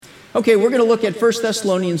Okay, we're going to look at 1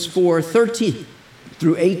 Thessalonians 4:13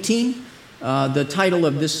 through 18. The title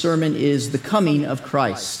of this sermon is The Coming of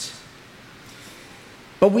Christ.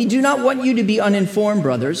 But we do not want you to be uninformed,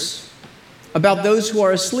 brothers, about those who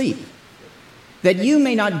are asleep, that you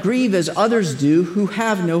may not grieve as others do who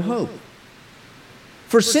have no hope.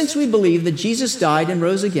 For since we believe that Jesus died and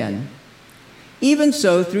rose again, even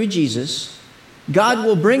so through Jesus, God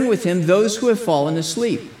will bring with him those who have fallen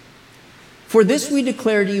asleep. For this we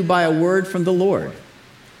declare to you by a word from the Lord,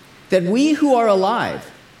 that we who are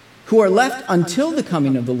alive, who are left until the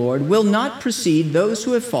coming of the Lord, will not precede those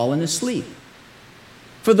who have fallen asleep.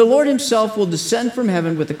 For the Lord himself will descend from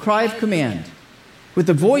heaven with a cry of command, with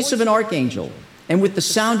the voice of an archangel, and with the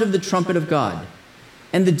sound of the trumpet of God.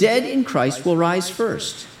 And the dead in Christ will rise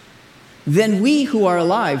first. Then we who are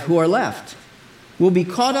alive, who are left, will be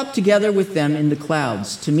caught up together with them in the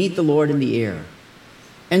clouds to meet the Lord in the air.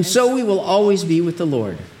 And so we will always be with the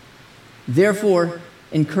Lord. Therefore,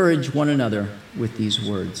 encourage one another with these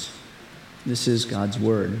words. This is God's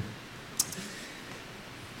word.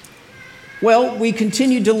 Well, we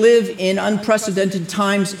continue to live in unprecedented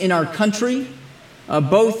times in our country,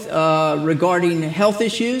 both regarding health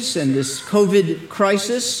issues and this COVID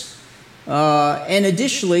crisis, and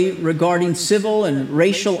additionally regarding civil and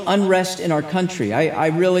racial unrest in our country. I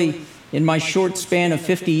really, in my short span of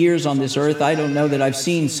 50 years on this earth, I don't know that I've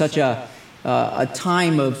seen such a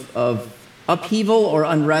time of upheaval or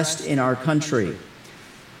unrest in our country.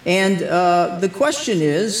 And the question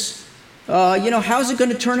is, how's it going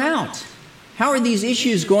to turn out? How are these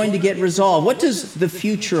issues going to get resolved? What does the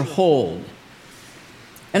future hold?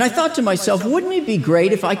 And I thought to myself, wouldn't it be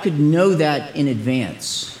great if I could know that in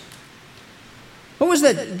advance? What was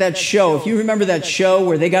that show? If you remember that show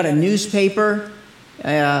where they got a newspaper,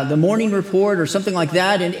 the Morning Report or something like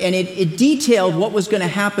that, and it detailed what was going to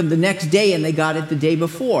happen the next day, and they got it the day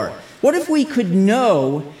before. What if we could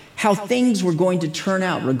know how things were going to turn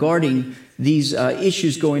out regarding these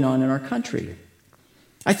issues going on in our country?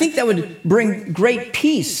 I think that would bring great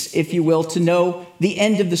peace, if you will, to know the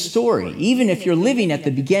end of the story, even if you're living at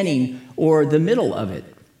the beginning or the middle of it.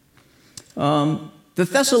 The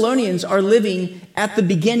Thessalonians are living at the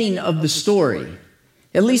beginning of the story,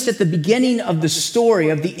 at least at the beginning of the story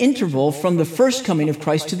of the interval from the first coming of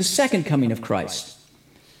Christ to the second coming of Christ.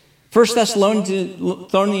 1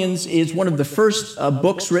 Thessalonians is one of the first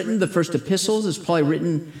books written, the first epistles. It's probably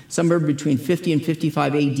written somewhere between 50 and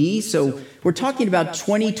 55 AD. So we're talking about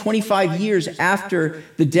 20, 25 years after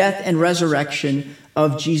the death and resurrection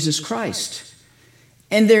of Jesus Christ.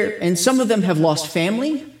 And some of them have lost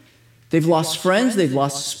family. They've lost friends. They've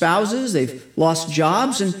lost spouses. They've lost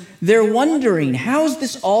jobs. And they're wondering, how's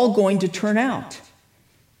this all going to turn out?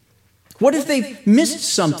 What if they've missed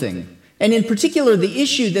something? And in particular, the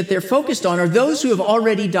issue that they're focused on are those who have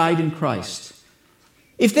already died in Christ.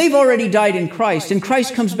 If they've already died in Christ and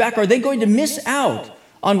Christ comes back, are they going to miss out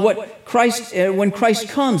on what Christ, when Christ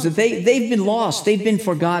comes, that they've been lost, they've been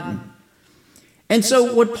forgotten? And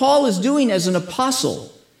so what Paul is doing as an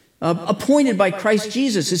apostle, appointed by Christ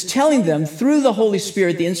Jesus, is telling them through the Holy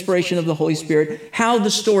Spirit, the inspiration of the Holy Spirit, how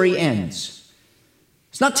the story ends.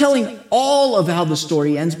 It's not telling all of how the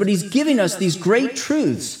story ends, but he's giving us these great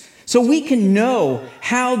truths so we can know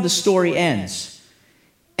how the story ends.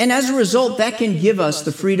 And as a result, that can give us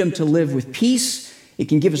the freedom to live with peace. It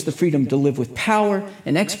can give us the freedom to live with power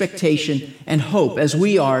and expectation and hope as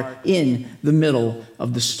we are in the middle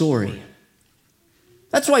of the story.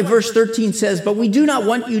 That's why verse 13 says, "But we do not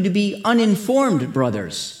want you to be uninformed,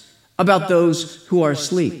 brothers, about those who are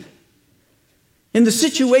asleep." In the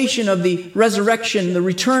situation of the resurrection, the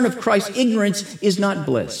return of Christ, ignorance is not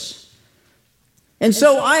bliss. And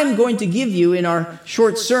so I am going to give you in our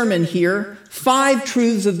short sermon here 5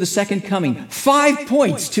 truths of the second coming. 5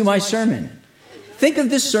 points to my sermon. Think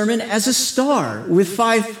of this sermon as a star with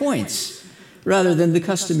 5 points rather than the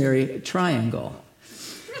customary triangle.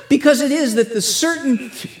 Because it is that the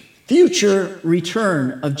certain future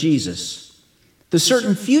return of Jesus,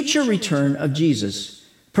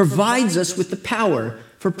 provides us with the power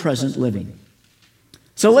for present living.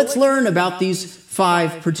 So let's learn about these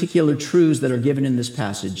 5 particular truths that are given in this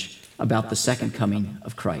passage about the second coming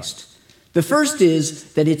of Christ. The first is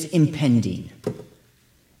that it's impending.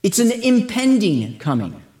 It's an impending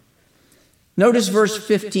coming. Notice verse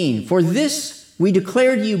 15. "For this we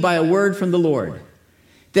declare to you by a word from the Lord,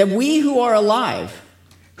 that we who are alive,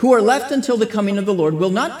 who are left until the coming of the Lord, will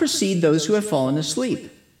not precede those who have fallen asleep."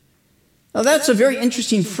 Now that's a very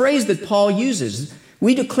interesting phrase that Paul uses.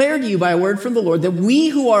 We declare to you by a word from the Lord that we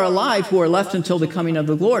who are alive, who are left until the coming of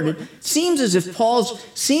the Lord. It seems as if Paul's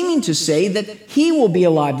seeming to say that he will be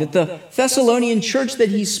alive, that the Thessalonian church that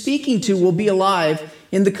he's speaking to will be alive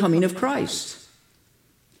in the coming of Christ.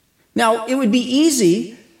 Now, it would be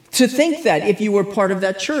easy to think that if you were part of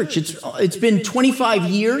that church. It's been 25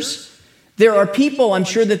 years. There are people, I'm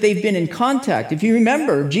sure, that they've been in contact. If you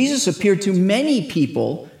remember, Jesus appeared to many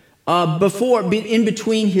people in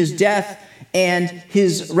between his death and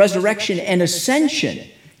his resurrection and ascension.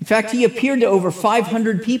 In fact, he appeared to over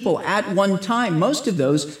 500 people at one time, most of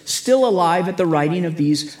those still alive at the writing of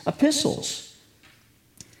these epistles.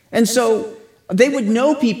 And so they would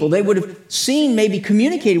know people. They would have seen, maybe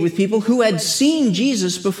communicated with people who had seen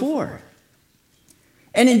Jesus before.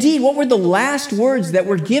 And indeed, what were the last words that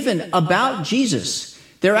were given about Jesus?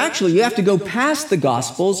 They're actually, you have to go past the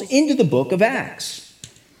Gospels into the book of Acts.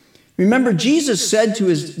 Remember, Jesus said to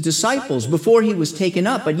his disciples before he was taken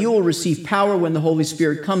up, "But you will receive power when the Holy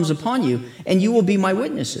Spirit comes upon you, and you will be my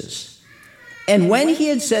witnesses." And when he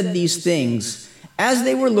had said these things, as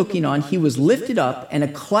they were looking on, he was lifted up, and a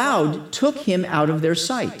cloud took him out of their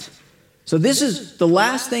sight. So this is the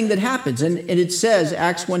last thing that happens. And it says,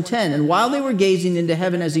 Acts 1:10, "And while they were gazing into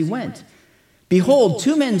heaven as he went, behold,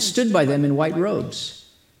 two men stood by them in white robes,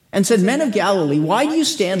 and said, 'Men of Galilee, why do you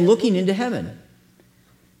stand looking into heaven?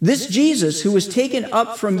 This Jesus, who was taken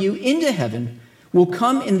up from you into heaven, will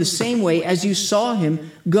come in the same way as you saw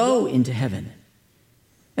him go into heaven.'"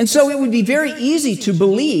 And so it would be very easy to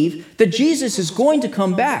believe that Jesus is going to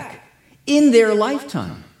come back in their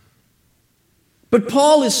lifetime. But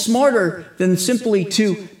Paul is smarter than simply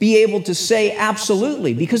to be able to say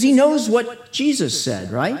absolutely, because he knows what Jesus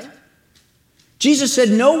said, right? Jesus said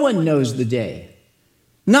no one knows the day.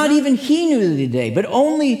 Not even he knew the day, but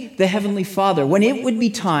only the Heavenly Father, when it would be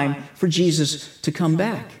time for Jesus to come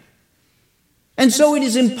back. And so it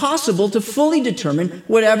is impossible to fully determine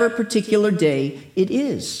whatever particular day it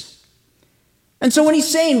is. And so when he's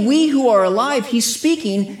saying we who are alive, he's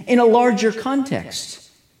speaking in a larger context.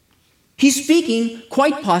 He's speaking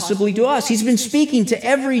quite possibly to us. He's been speaking to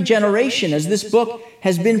every generation, as this book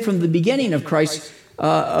has been from the beginning of Christ's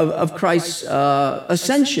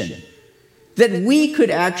ascension. That we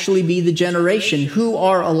could actually be the generation who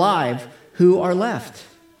are alive, who are left.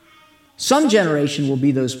 Some generation will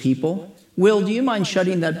be those people. Will, do you mind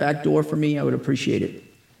shutting that back door for me? I would appreciate it.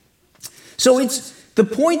 So it's the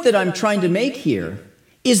point that I'm trying to make here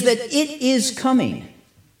is that it is coming.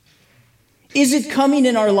 Is it coming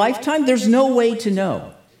in our lifetime? There's no way to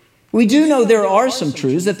know. We do know there are some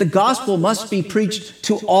truths, that the gospel must be preached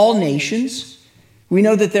to all nations. We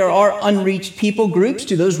know that there are unreached people groups.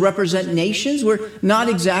 Do those represent nations? We're not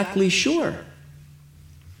exactly sure.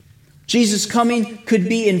 Jesus' coming could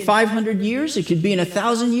be in 500 years. It could be in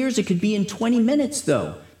 1,000 years. It could be in 20 minutes,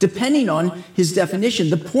 though, depending on his definition.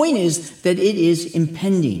 The point is that it is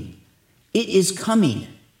impending. It is coming.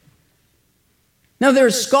 Now, there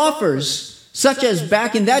are scoffers, such as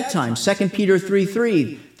back in that time, 2 Peter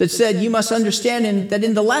 3:3, that said, "You must understand that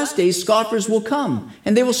in the last days scoffers will come,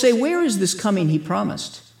 and they will say, 'Where is this coming he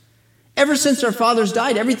promised?' Ever since our fathers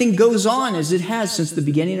died, everything goes on as it has since the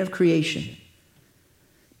beginning of creation.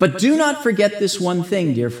 But do not forget this one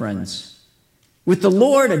thing, dear friends. With the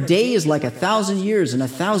Lord, a day is like 1,000 years, and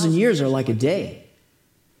 1,000 years are like a day.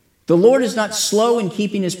 The Lord is not slow in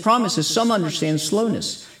keeping his promises. Some understand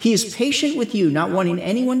slowness. He is patient with you, not wanting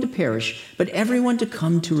anyone to perish, but everyone to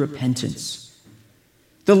come to repentance.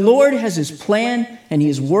 The Lord has his plan, and he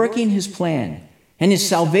is working his plan. And his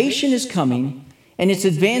salvation is coming, and it's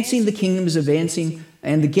advancing, the kingdom is advancing,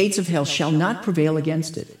 and the gates of hell shall not prevail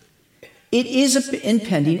against it. It is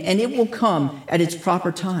impending, and it will come at its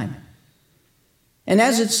proper time. And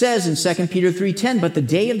as it says in 2 Peter 3:10, but the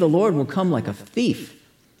day of the Lord will come like a thief.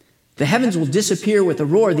 The heavens will disappear with a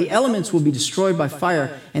roar, the elements will be destroyed by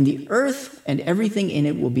fire, and the earth and everything in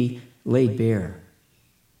it will be laid bare.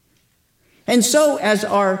 And so as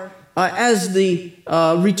the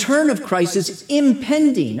return of Christ is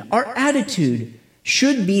impending, our attitude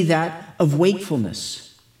should be that of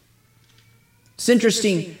wakefulness. It's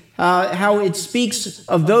interesting how it speaks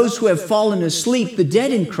of those who have fallen asleep, the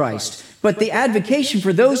dead in Christ. But the advocation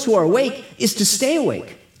for those who are awake is to stay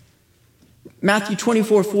awake. Matthew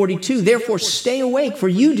 24:42, therefore stay awake, for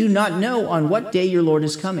you do not know on what day your Lord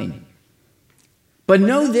is coming. But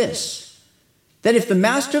know this, that if the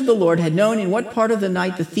master of the Lord had known in what part of the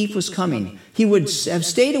night the thief was coming, he would have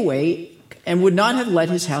stayed away and would not have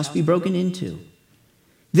let his house be broken into.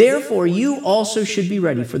 Therefore you also should be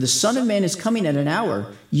ready, for the Son of Man is coming at an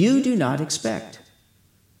hour you do not expect.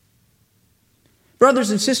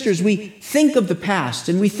 Brothers and sisters, we think of the past,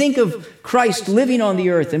 and we think of Christ living on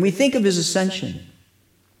the earth, and we think of his ascension.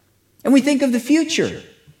 And we think of the future.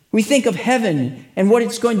 We think of heaven and what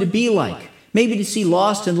it's going to be like, maybe to see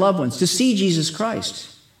lost and loved ones, to see Jesus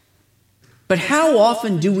Christ. But how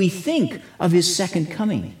often do we think of his second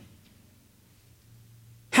coming?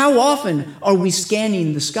 How often are we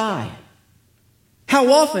scanning the sky?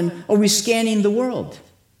 How often are we scanning the world?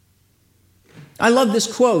 I love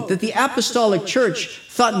this quote that the apostolic church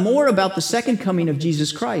thought more about the second coming of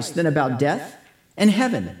Jesus Christ than about death and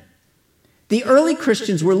heaven. The early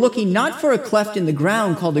Christians were looking not for a cleft in the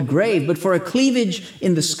ground called a grave, but for a cleavage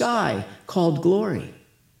in the sky called glory.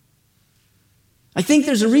 I think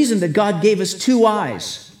there's a reason that God gave us two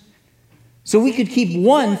eyes, so we could keep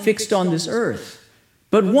one fixed on this earth,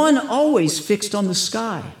 but one always fixed on the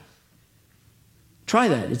sky. Try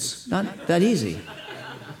that. It's not that easy.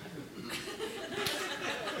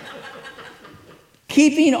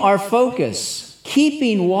 Keeping our focus,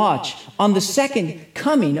 keeping watch on the second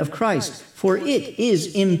coming of Christ, for it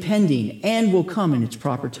is impending and will come in its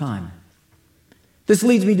proper time. This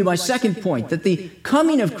leads me to my second point, that the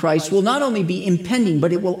coming of Christ will not only be impending,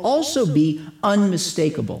 but it will also be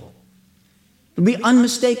unmistakable. It will be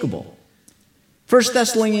unmistakable. 1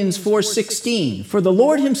 Thessalonians 4:16, for the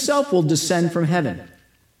Lord himself will descend from heaven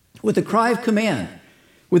with a cry of command,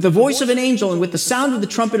 with the voice of an angel, and with the sound of the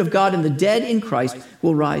trumpet of God, and the dead in Christ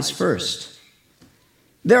will rise first.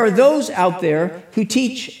 There are those out there who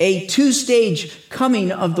teach a two-stage coming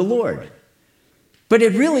of the Lord, but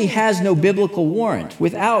it really has no biblical warrant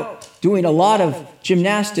without doing a lot of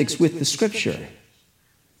gymnastics with the scripture.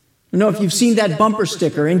 I don't know if you've seen that bumper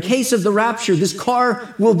sticker, in case of the rapture, this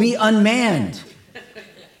car will be unmanned.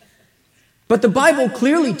 But the Bible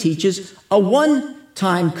clearly teaches a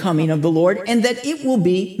one-time coming of the Lord, and that it will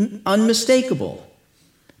be unmistakable.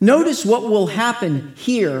 Notice what will happen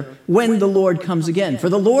here when the Lord comes again. For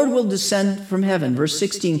the Lord will descend from heaven, verse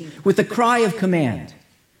 16, with a cry of command.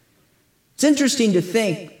 It's interesting to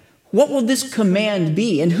think, what will this command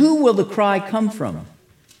be, and who will the cry come from?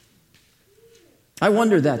 I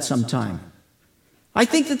wonder that sometime. I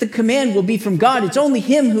think that the command will be from God. It's only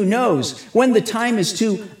him who knows when the time is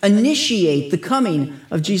to initiate the coming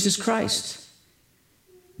of Jesus Christ.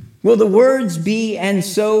 Will the words be, and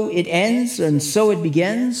so it ends, and so it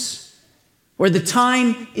begins? Or the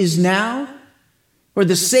time is now? Or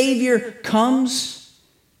the Savior comes?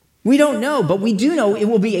 We don't know, but we do know it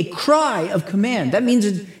will be a cry of command. That means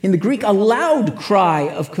in the Greek, a loud cry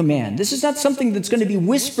of command. This is not something that's going to be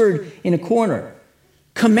whispered in a corner.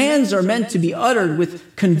 Commands are meant to be uttered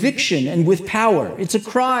with conviction and with power. It's a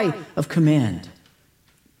cry of command.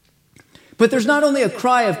 But there's not only a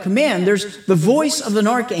cry of command, there's the voice of an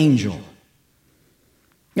archangel.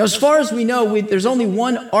 Now, as far as we know, there's only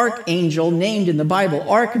one archangel named in the Bible,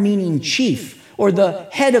 arch meaning chief, or the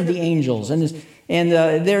head of the angels. And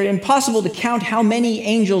they're impossible to count how many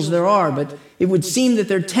angels there are, but it would seem that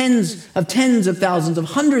there are tens of thousands, of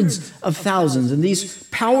hundreds of thousands. And these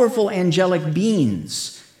powerful angelic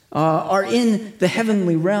beings are in the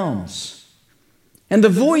heavenly realms. And the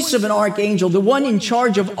voice of an archangel, the one in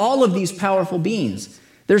charge of all of these powerful beings.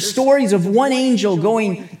 There's stories of one angel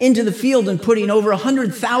going into the field and putting over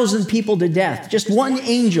 100,000 people to death. Just one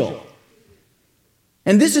angel.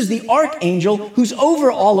 And this is the archangel who's over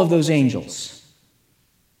all of those angels.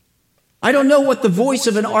 I don't know what the voice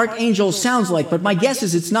of an archangel sounds like, but my guess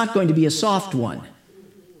is it's not going to be a soft one.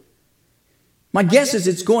 My guess is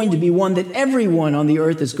it's going to be one that everyone on the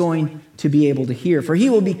earth is going to be able to hear. For he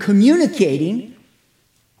will be communicating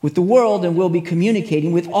with the world and will be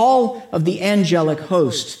communicating with all of the angelic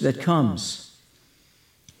host that comes.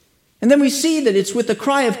 And then we see that it's with the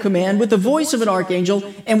cry of command, with the voice of an archangel,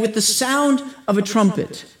 and with the sound of a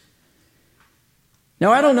trumpet.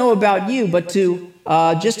 Now, I don't know about you, but to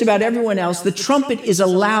just about everyone else, the trumpet is a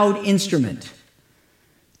loud instrument.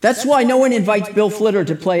 That's why no one invites Bill Flitter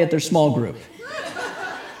to play at their small group.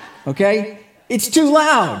 Okay? It's too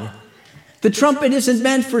loud. The trumpet isn't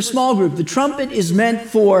meant for small group. The trumpet is meant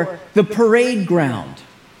for the parade ground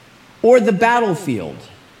or the battlefield.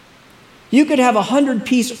 You could have a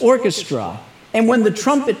 100-piece orchestra, and when the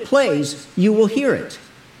trumpet plays, you will hear it.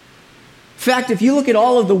 In fact, if you look at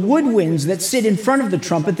all of the woodwinds that sit in front of the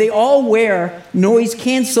trumpet, they all wear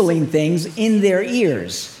noise-canceling things in their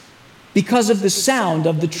ears because of the sound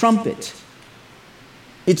of the trumpet.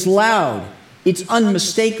 It's loud. It's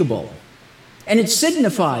unmistakable. And it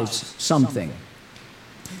signifies something.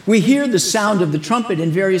 We hear the sound of the trumpet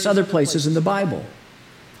in various other places in the Bible.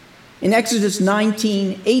 In Exodus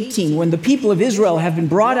 19:18, when the people of Israel have been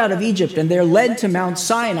brought out of Egypt and they're led to Mount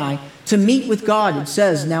Sinai to meet with God, it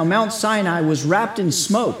says, "Now Mount Sinai was wrapped in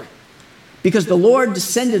smoke because the Lord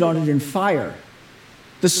descended on it in fire.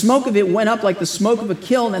 The smoke of it went up like the smoke of a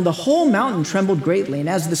kiln, and the whole mountain trembled greatly. And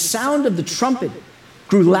as the sound of the trumpet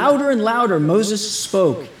grew louder and louder, Moses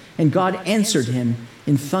spoke, and God answered him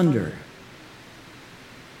in thunder."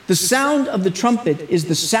 The sound of the trumpet is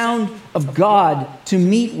the sound of God to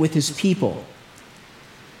meet with his people.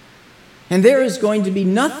 And there is going to be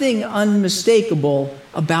nothing unmistakable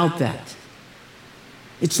about that.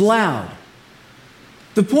 It's loud.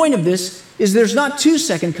 The point of this is there's not two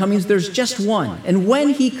second comings, there's just one. And when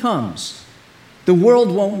he comes, the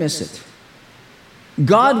world won't miss it.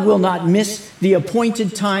 God will not miss the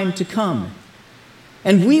appointed time to come.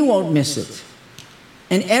 And we won't miss it.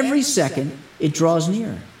 And every second, it draws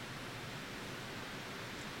near.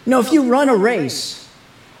 You know, if you run a race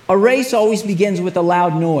always begins with a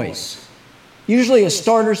loud noise. Usually a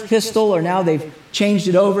starter's pistol, or now they've changed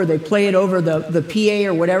it over, they play it over the PA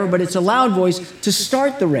or whatever, but it's a loud voice to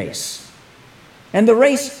start the race. And the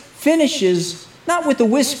race finishes not with a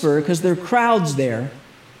whisper, because there are crowds there,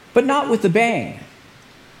 but not with a bang.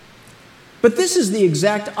 But this is the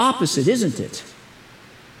exact opposite, isn't it?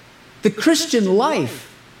 The Christian life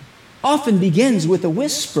often begins with a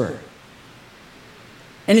whisper.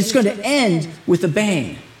 And it's going to end with a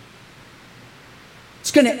bang.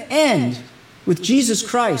 It's going to end with Jesus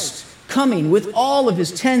Christ coming with all of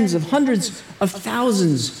his tens of hundreds of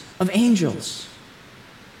thousands of angels.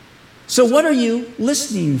 So what are you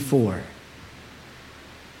listening for?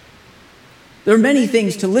 There are many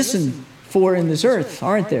things to listen for in this earth,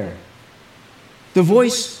 aren't there? The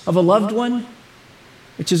voice of a loved one,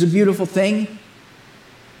 which is a beautiful thing.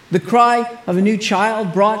 The cry of a new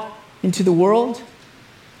child brought into the world.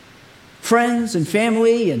 Friends and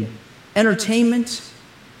family and entertainment.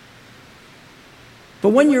 But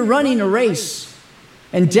when you're running a race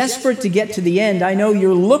and desperate to get to the end, I know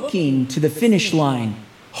you're looking to the finish line,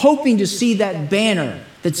 hoping to see that banner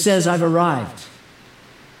that says, "I've arrived."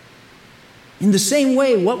 In the same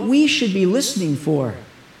way, what we should be listening for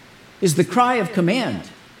is the cry of command,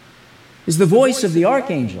 is the voice of the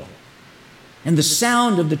archangel, and the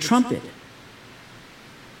sound of the trumpet.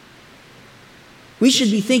 We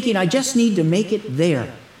should be thinking, I just need to make it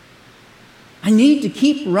there. I need to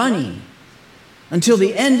keep running until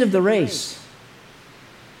the end of the race.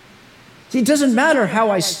 See, it doesn't matter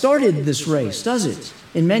how I started this race, does it?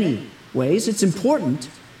 In many ways, it's important.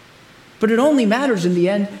 But it only matters in the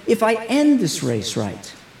end if I end this race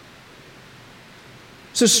right.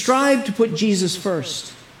 So strive to put Jesus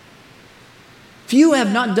first. If you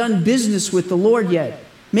have not done business with the Lord yet,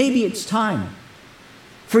 maybe it's time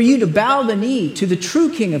for you to bow the knee to the true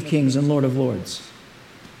King of Kings and Lord of Lords.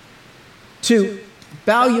 To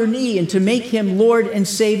bow your knee and to make him Lord and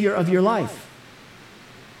Savior of your life.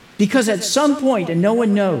 Because at some point, and no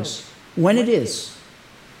one knows when it is,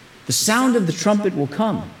 the sound of the trumpet will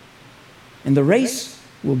come and the race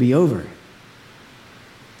will be over.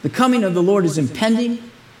 The coming of the Lord is impending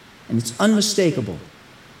and it's unmistakable.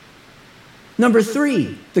 Number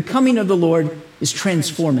 3, the coming of the Lord is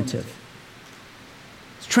transformative.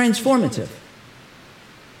 Transformative.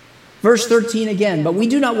 Verse 13 again, "But we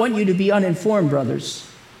do not want you to be uninformed, brothers,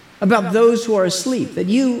 about those who are asleep, that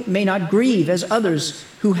you may not grieve as others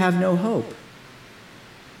who have no hope."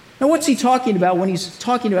 Now, what's he talking about when he's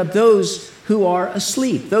talking about those who are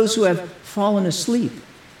asleep, those who have fallen asleep?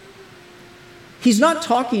 He's not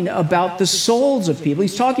talking about the souls of people.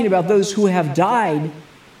 He's talking about those who have died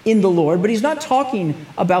in the Lord, but he's not talking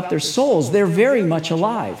about their souls. They're very much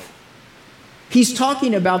alive. He's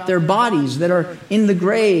talking about their bodies that are in the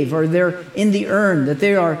grave or they're in the urn, that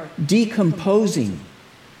they are decomposing.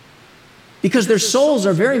 Because their souls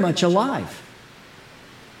are very much alive.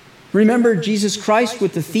 Remember Jesus Christ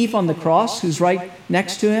with the thief on the cross who's right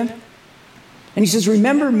next to him? And he says,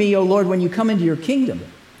 "Remember me, O Lord, when you come into your kingdom."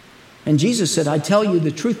 And Jesus said, "I tell you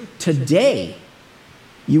the truth, today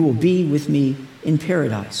you will be with me in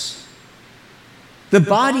paradise." The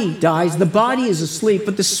body dies, the body is asleep,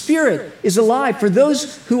 but the spirit is alive for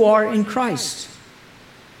those who are in Christ.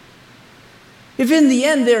 If in the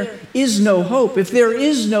end there is no hope, if there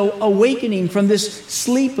is no awakening from this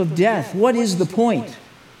sleep of death, what is the point,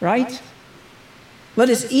 right? Let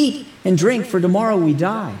us eat and drink, for tomorrow we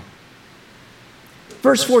die.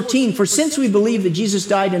 Verse 14, "For since we believe that Jesus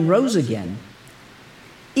died and rose again,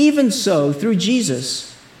 even so, through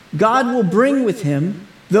Jesus, God will bring with him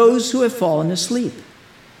those who have fallen asleep."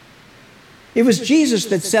 It was Jesus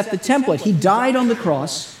that set the template. He died on the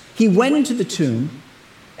cross. He went into the tomb.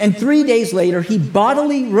 And 3 days later, he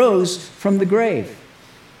bodily rose from the grave.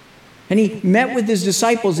 And he met with his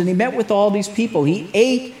disciples, and he met with all these people. He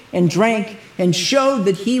ate and drank and showed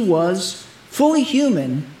that he was fully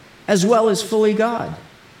human as well as fully God.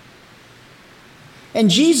 And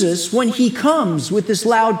Jesus, when he comes with this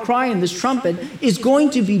loud cry and this trumpet, is going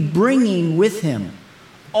to be bringing with him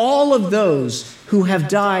all of those who have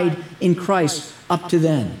died in Christ up to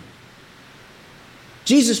then.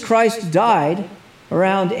 Jesus Christ died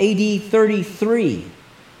around AD 33.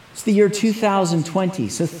 It's the year 2020.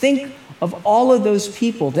 So think of all of those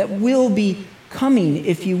people that will be coming,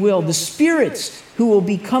 if you will, the spirits who will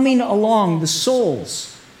be coming along, the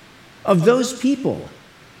souls of those people.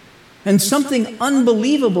 And something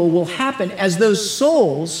unbelievable will happen as those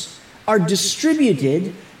souls are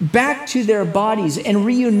distributed back to their bodies and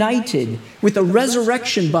reunited with a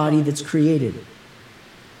resurrection body that's created.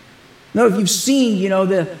 Now, if you've seen,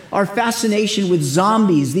 our fascination with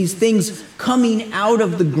zombies, these things coming out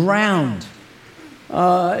of the ground,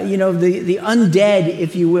 the undead,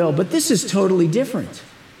 if you will. But this is totally different.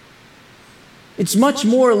 It's much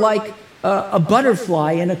more like a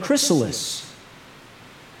butterfly in a chrysalis.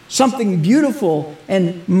 Something beautiful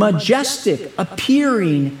and majestic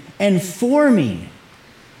appearing and forming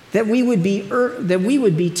that we would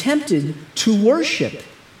be tempted to worship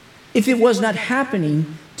if it was not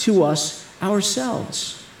happening to us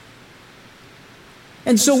ourselves.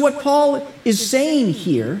 And so what Paul is saying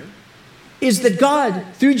here is that God,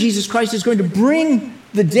 through Jesus Christ, is going to bring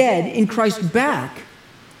the dead in Christ back.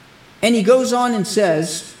 And he goes on and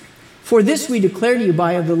says, "For this we declare to you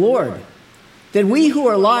by the Lord, that we who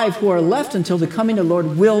are alive, who are left until the coming of the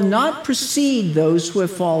Lord, will not precede those who have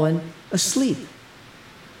fallen asleep."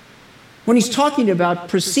 When he's talking about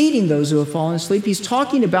preceding those who have fallen asleep, he's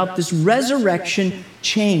talking about this resurrection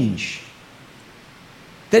change.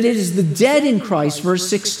 That it is the dead in Christ, verse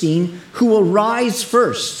 16, who will rise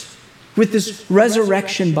first with this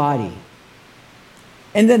resurrection body.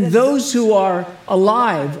 And then those who are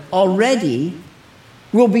alive already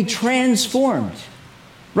will be transformed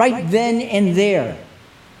right then and there,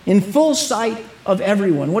 in full sight of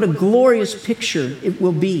everyone. What a glorious picture it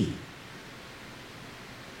will be.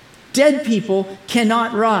 Dead people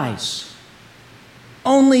cannot rise.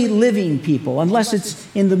 Only living people, unless it's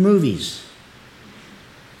in the movies.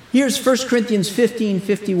 Here's 1 Corinthians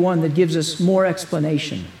 15:51 that gives us more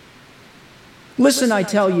explanation. "Listen, I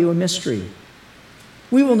tell you a mystery.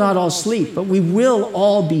 We will not all sleep, but we will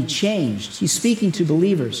all be changed." He's speaking to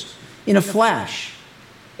believers. "In a flash,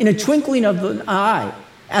 in a twinkling of an eye,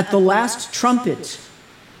 at the last trumpet.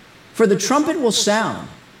 For the trumpet will sound.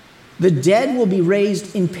 The dead will be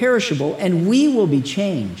raised imperishable, and we will be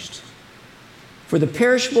changed. For the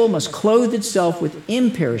perishable must clothe itself with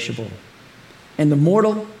imperishable, and the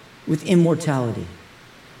mortal with immortality."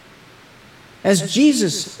 As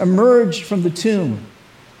Jesus emerged from the tomb,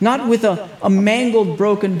 not with a mangled,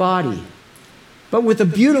 broken body, but with a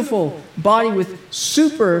beautiful body with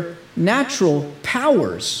supernatural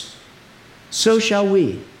powers, so shall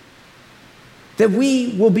we. That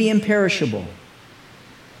we will be imperishable.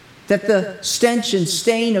 That the stench and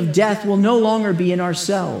stain of death will no longer be in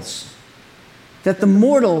ourselves. That the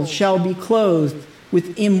mortal shall be clothed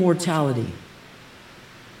with immortality.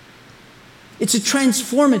 It's a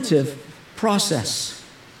transformative process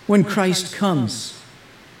when Christ comes.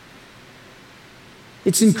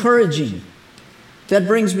 It's encouraging. That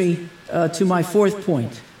brings me to my fourth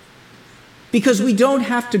point. Because we don't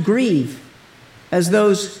have to grieve as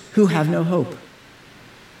those who have no hope.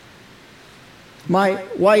 My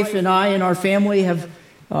wife and I and our family have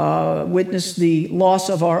witnessed the loss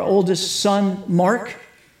of our oldest son, Mark,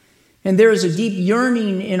 and there is a deep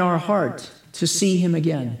yearning in our heart to see him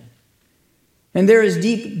again. And there is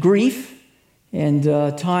deep grief, and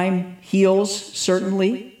time heals,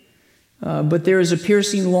 certainly, but there is a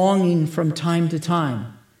piercing longing from time to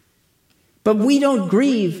time. But we don't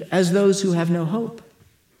grieve as those who have no hope.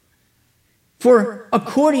 For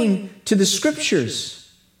according to the Scriptures,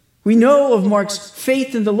 we know of Mark's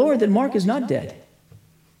faith in the Lord that Mark is not dead,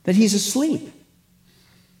 that he's asleep.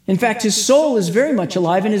 In fact, his soul is very much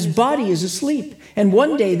alive and his body is asleep. And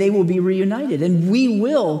one day they will be reunited and we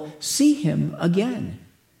will see him again.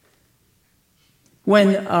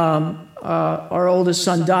 When our oldest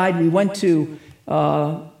son died, we went to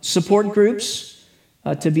support groups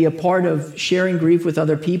to be a part of sharing grief with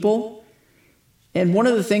other people. And one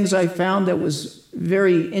of the things I found that was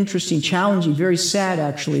very interesting, challenging, very sad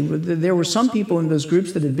actually, there were some people in those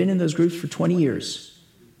groups that had been in those groups for 20 years.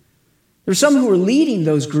 There were some who were leading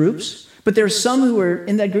those groups, but there are some who were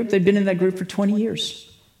in that group, they'd been in that group for 20 years.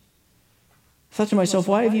 I thought to myself,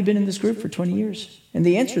 why have you been in this group for 20 years? And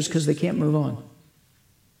the answer is because they can't move on.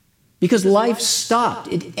 Because life stopped.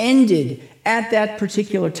 It ended at that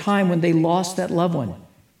particular time when they lost that loved one.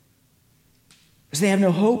 Because they have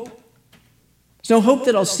no hope. There's no hope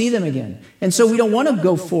that I'll see them again. And so we don't want to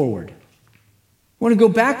go forward. We want to go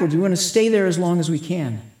backwards. We want to stay there as long as we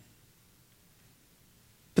can.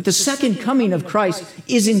 But the second coming of Christ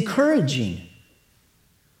is encouraging.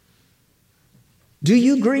 Do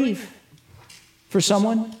you grieve for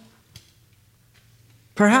someone?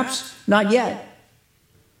 Perhaps not yet.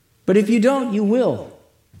 But if you don't, you will.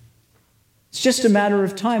 It's just a matter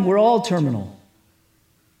of time. We're all terminal.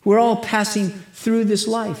 We're all passing through this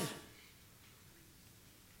life.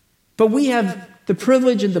 But we have the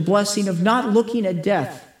privilege and the blessing of not looking at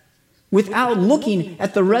death without looking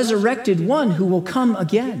at the resurrected one who will come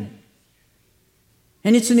again.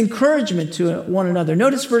 And it's an encouragement to one another.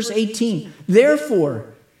 Notice verse 18.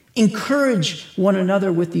 Therefore, encourage one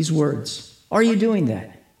another with these words. Are you doing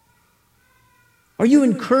that? Are you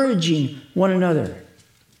encouraging one another?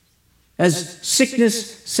 As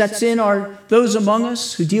sickness sets in, are those among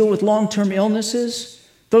us who deal with long-term illnesses,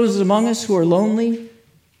 those among us who are lonely,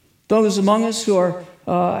 those among us who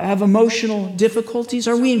have emotional difficulties,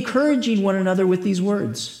 are we encouraging one another with these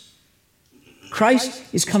words? Christ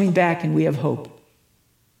is coming back and we have hope.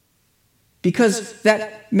 Because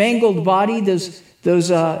that mangled body,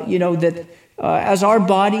 as our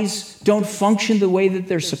bodies don't function the way that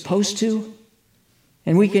they're supposed to,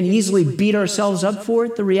 and we can easily beat ourselves up for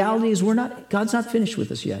it, the reality is God's not finished with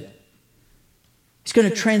us yet. He's going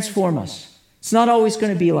to transform us. It's not always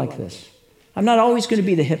going to be like this. I'm not always going to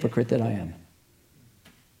be the hypocrite that I am.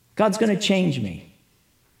 God's going to change me.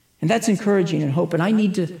 And that's encouraging and hope. And I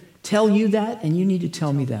need to tell you that, and you need to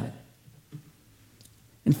tell me that.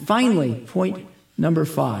 And finally, point number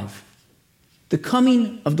 5. The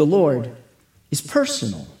coming of the Lord is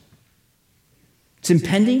personal. It's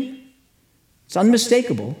impending. It's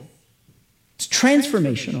unmistakable. It's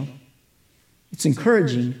transformational. It's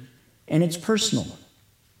encouraging. And it's personal.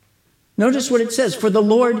 Notice what it says. For the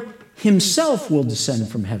Lord himself will descend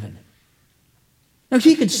from heaven. Now,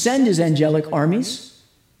 he could send his angelic armies,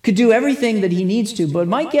 could do everything that he needs to, but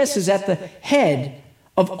my guess is at the head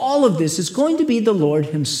of all of this is going to be the Lord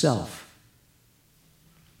himself.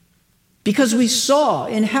 Because we saw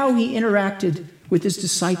in how he interacted with his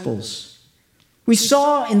disciples. We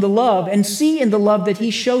saw in the love and see in the love that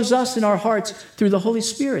he shows us in our hearts through the Holy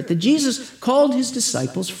Spirit, that Jesus called his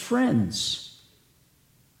disciples friends.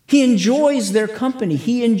 He enjoys their company.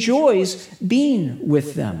 He enjoys being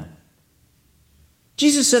with them.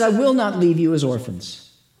 Jesus said, I will not leave you as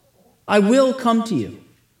orphans. I will come to you.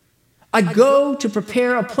 I go to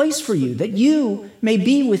prepare a place for you, that you may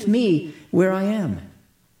be with me where I am.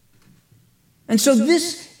 And so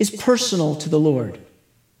this is personal to the Lord.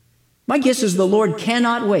 My guess is the Lord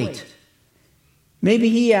cannot wait. Maybe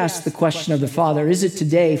he asked the question of the Father, is it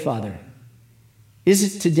today, Father?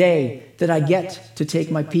 Is it today that I get to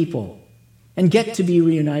take my people and get to be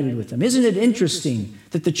reunited with them? Isn't it interesting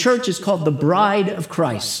that the church is called the bride of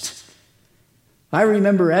Christ? I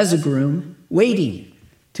remember as a groom waiting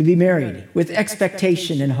to be married with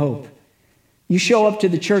expectation and hope. You show up to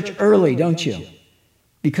the church early, don't you?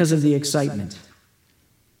 Because of the excitement.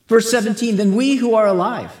 Verse 17, then we who are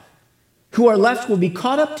alive, who are left, will be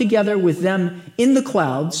caught up together with them in the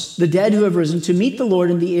clouds, the dead who have risen, to meet the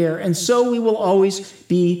Lord in the air, and so we will always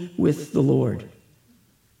be with the Lord.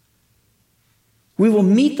 We will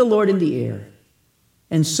meet the Lord in the air,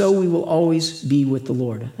 and so we will always be with the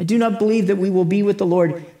Lord. I do not believe that we will be with the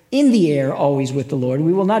Lord in the air, always with the Lord.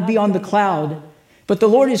 We will not be on the cloud, but the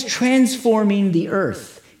Lord is transforming the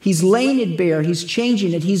earth. He's laying it bare. He's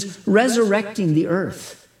changing it. He's resurrecting the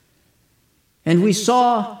earth. And we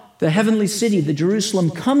saw the heavenly city, the Jerusalem,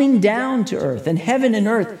 coming down to earth, and heaven and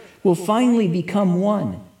earth will finally become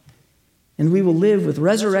one. And we will live with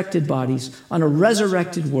resurrected bodies on a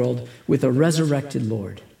resurrected world with a resurrected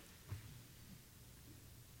Lord.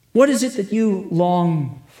 What is it that you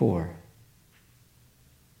long for?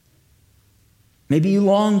 Maybe you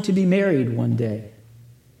long to be married one day.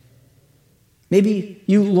 Maybe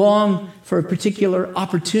you long for a particular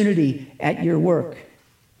opportunity at your work.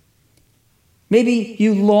 Maybe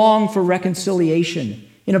you long for reconciliation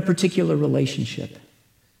in a particular relationship.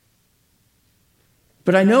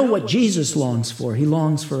 But I know what Jesus longs for. He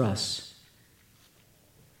longs for us.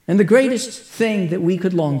 And the greatest thing that we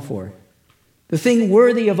could long for, the thing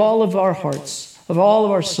worthy of all of our hearts, of all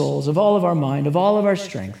of our souls, of all of our mind, of all of our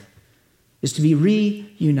strength, is to be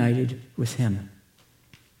reunited with him.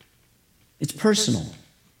 It's personal.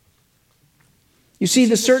 You see,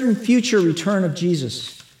 the certain future return of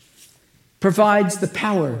Jesus provides the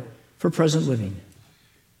power for present living.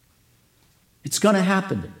 It's going to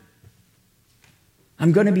happen.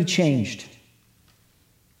 I'm going to be changed.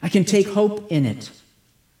 I can take hope in it.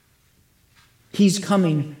 He's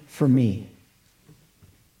coming for me,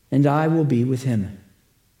 and I will be with him.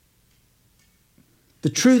 The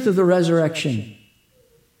truth of the resurrection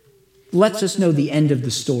lets us know the end of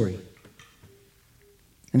the story.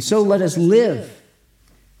 And so let us live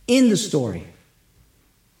in the story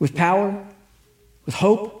with power, with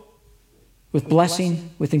hope, with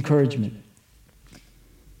blessing, with encouragement.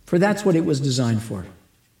 For that's what it was designed for.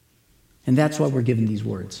 And that's why we're given these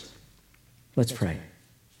words. Let's pray.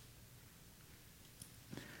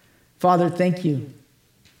 Father, thank you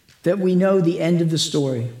that we know the end of the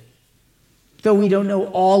story. Though we don't know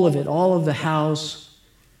all of it, all of the hows,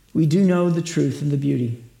 we do know the truth and the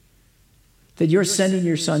beauty. That you're sending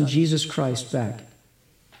your Son, Jesus Christ, back.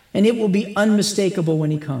 And it will be unmistakable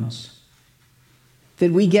when he comes.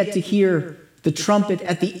 That we get to hear the trumpet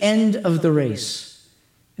at the end of the race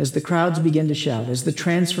as the crowds begin to shout, as the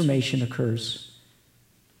transformation occurs.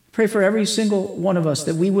 Pray for every single one of us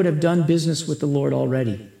that we would have done business with the Lord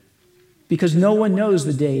already, because no one knows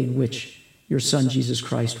the day in which your Son, Jesus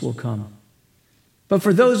Christ, will come. But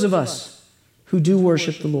for those of us who do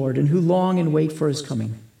worship the Lord and who long and wait for his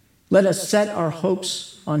coming, let us set our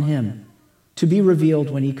hopes on him to be revealed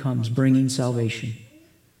when he comes, bringing salvation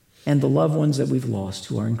and the loved ones that we've lost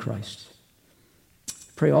who are in Christ.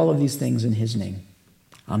 Pray all of these things in his name.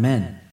 Amen.